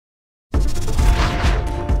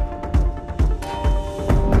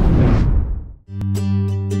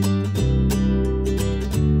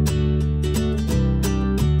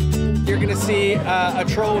a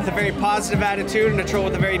troll with a very positive attitude and a troll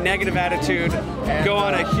with a very negative attitude go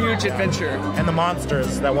on a huge adventure. And the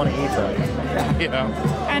monsters that want to eat them, you know.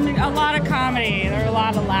 And a lot of comedy. There are a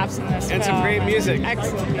lot of laughs in this And film. some great music.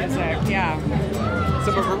 Excellent music, yeah.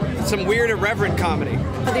 Some weird irreverent comedy.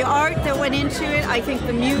 The art that went into it, I think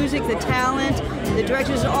the music, the talent, the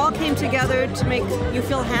directors all came together to make you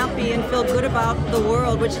feel happy and feel good about the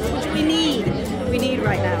world, which we need. We need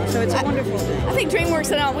right now. So it's a wonderful thing. I think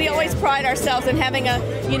DreamWorks and all, we always pride ourselves in having a,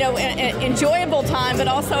 an enjoyable time, but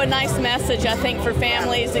also a nice message, I think, for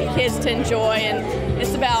families and kids to enjoy. And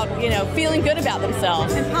it's about, feeling good about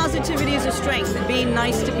themselves. And positivity is a strength, and being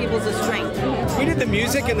nice to people is a strength. We did the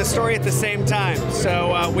music and the story at the same time,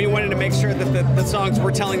 so we wanted to make sure that the songs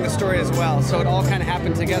were telling the story as well. So it all kind of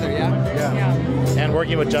happened together, yeah? And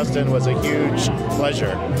working with Justin was a huge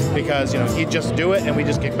pleasure because, he'd just do it and we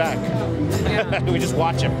just kick back. We just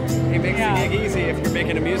watch him. He makes the gig easy if you're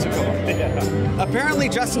making a musical. Apparently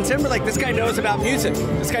Justin Timberlake, this guy knows about music.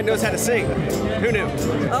 This guy knows how to sing. Who knew?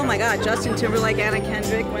 Oh my God, Justin Timberlake, Anna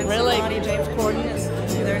Kendrick, Gwen Stefani, James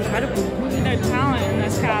Corden, they're incredible. Their talent in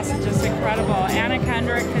this cast is just incredible. Anna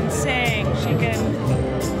Kendrick can sing, she can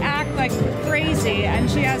act like crazy, and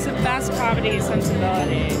she has the best comedy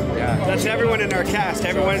sensibility. Yeah, that's everyone in our cast.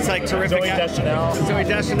 Everyone's like terrific. Zoe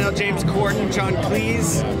Deschanel, James Corden, John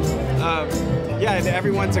Cleese.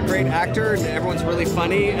 Everyone's a great actor, and everyone's really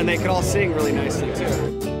funny, and they can all sing really nicely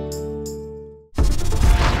too.